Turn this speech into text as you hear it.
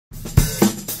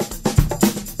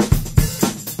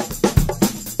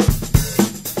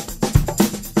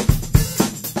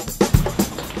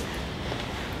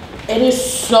It is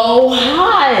so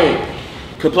hot.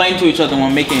 Complain to each other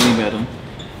won't make it any better.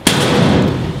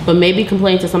 But maybe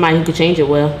complain to somebody who could change it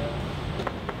well.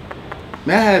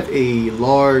 May I have a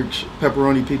large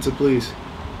pepperoni pizza, please?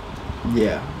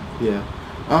 Yeah.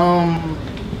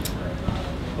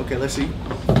 Okay, let's see.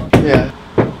 Yeah.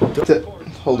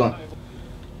 Hold on.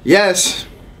 Yes.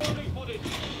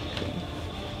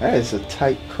 That is a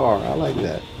tight car. I like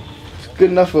that. It's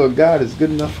good enough for a guy. It's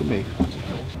good enough for me.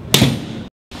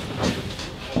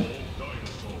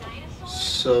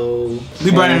 So We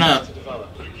burning up.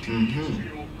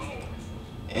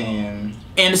 And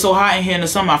it's so hot in here in the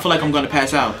summer, I feel like I'm gonna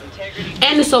pass out.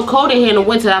 And it's so cold in here in the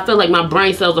winter, I feel like my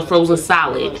brain cells are frozen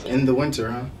solid. in the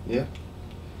winter, huh? Yeah.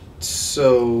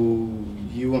 So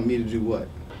you want me to do what?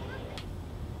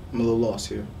 I'm a little lost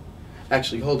here.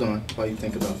 Actually, hold on while you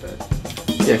think about that.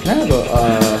 Yeah, can I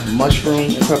have a mushroom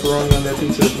and pepperoni on that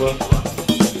pizza as well?